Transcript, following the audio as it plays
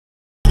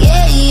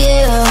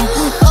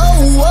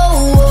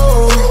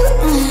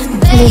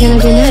are you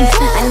gonna do next?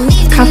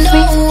 Cuff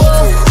me?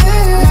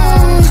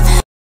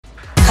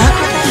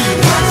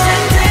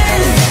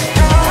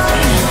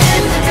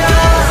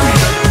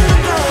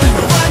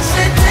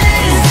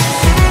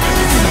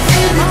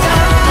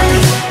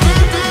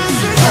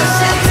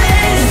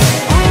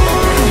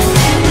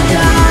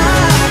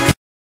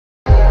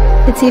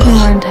 It's even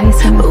more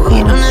enticing, of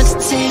course.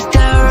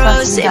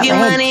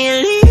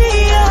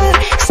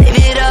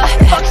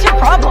 What's your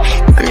problem?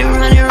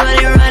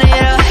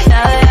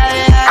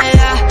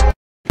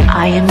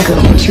 I am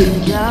going to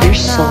eat your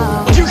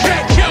soul. You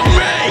can't kill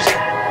me!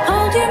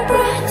 Hold your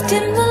breath,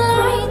 dim the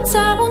lights.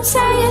 I won't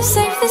say you're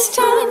safe this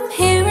time.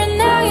 Here and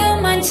now, you're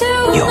mine too.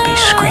 You'll be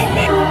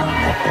screaming.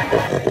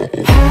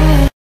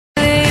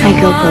 I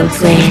go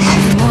both ways.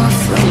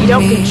 You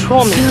don't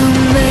control me.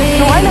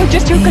 No, I know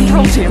just who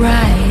controls you.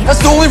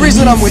 That's the only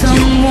reason I'm with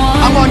you.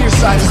 I'm on your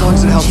side as long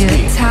as it helps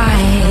me.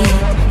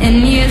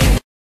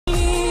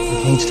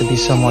 It needs to be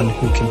someone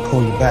who can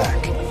pull you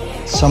back.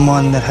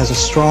 Someone that has a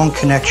strong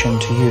connection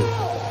to you.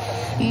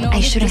 I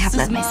shouldn't have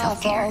let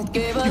myself here.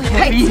 You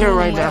can't be here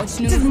right now. This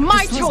is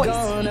my choice,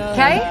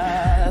 okay?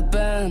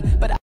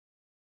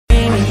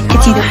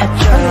 It's either a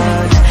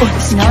choice or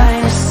it's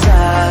not.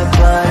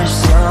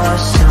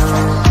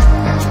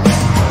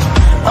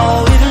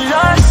 Oh, we've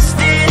lost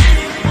it.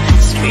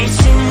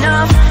 Screeching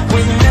up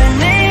with no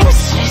names.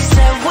 She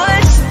said,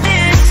 what's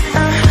this?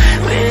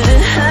 With the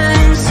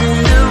hands in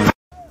the...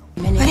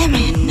 What am I,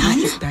 a nun?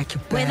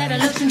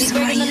 I'm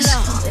sorry,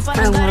 useful. I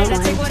want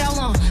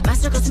one.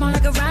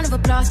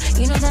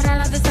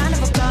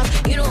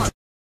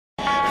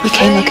 You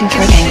came looking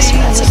for a gangster,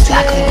 that's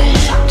exactly what you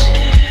found.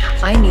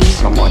 I need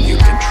Someone you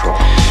control.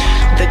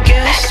 The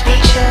gas we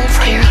check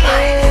For your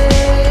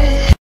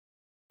life.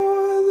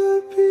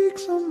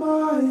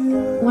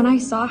 When I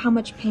saw how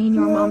much pain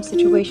your mom's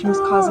situation was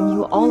causing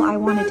you, all I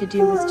wanted to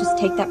do was just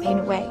take that pain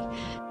away.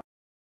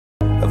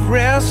 I've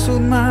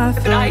wrestled my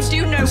thoughts. I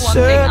do know one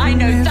thing, I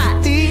know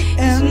that.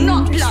 It's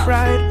not love.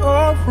 Right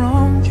or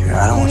wrong.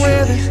 Yeah, I don't want you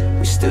to leave.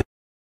 We still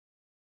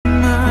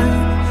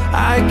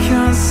I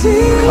can't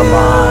see. Come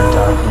on,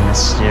 dark and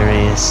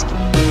mysterious.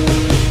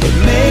 It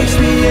makes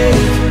me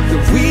ache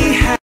that we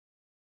have.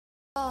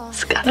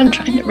 Scott, I'm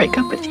trying to break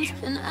up with you.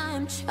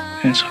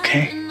 It's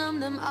okay.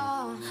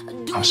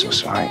 I'm so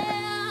sorry.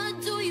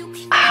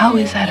 How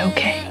is that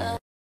okay?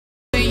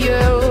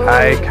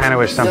 I kind of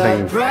wish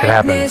something could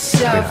happen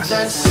between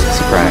us.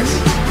 Surprise.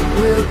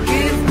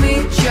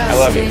 I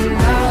love you.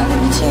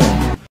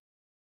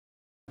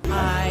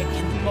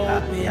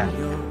 Yeah,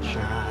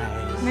 sure.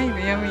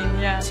 Maybe, I mean,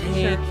 yeah,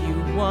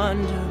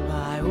 sure.